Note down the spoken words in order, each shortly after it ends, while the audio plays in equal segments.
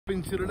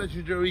Into the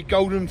legendary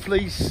Golden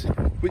Fleece,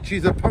 which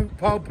is a punk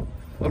pub,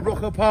 a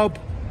rocker pub,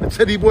 a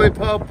teddy boy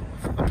pub,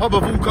 a pub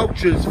of all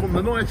cultures from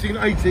the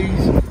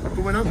 1980s,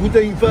 from when Uncle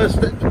Dean first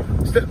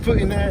stepped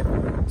foot in there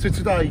to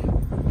today.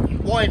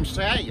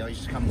 YMCA I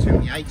used to come to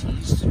in the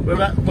 80s. Where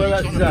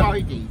that's on a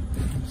Friday.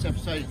 It's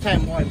episode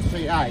 10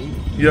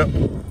 YMCA. Yep.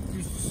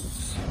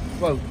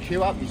 Well,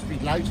 queue up, used to be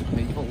loads of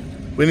people.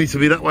 We need to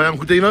be that way,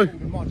 Uncle Dino.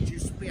 The mods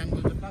used to be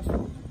under the bus.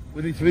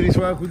 We need to be this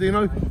way, Uncle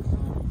Dino.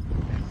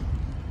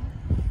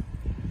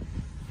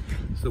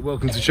 So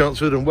welcome to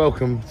Chelmsford and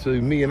welcome to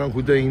me and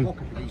Uncle Dean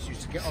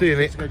seeing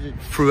it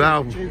through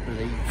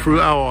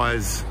our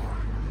eyes.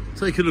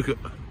 Take a look at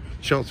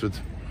Chelmsford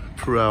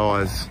through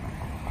our eyes.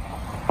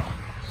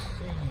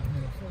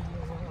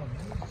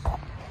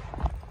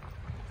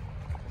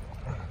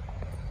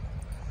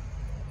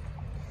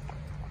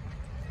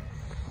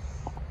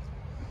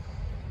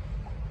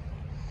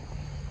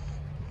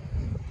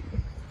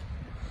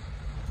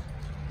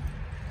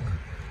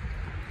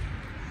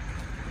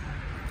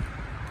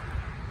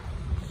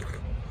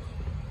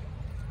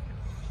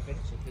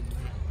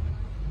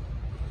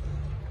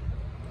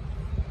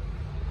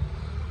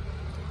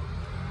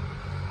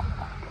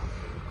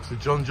 To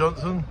John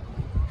Johnson.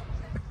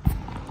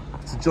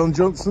 To John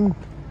Johnson.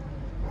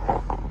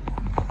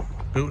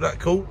 Built that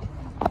court.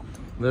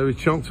 There is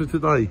Chelmsford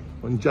today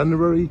on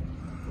January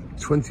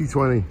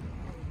 2020.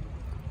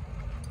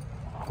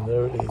 And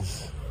there it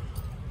is.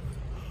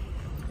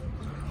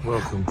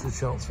 Welcome to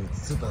Chelmsford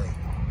today.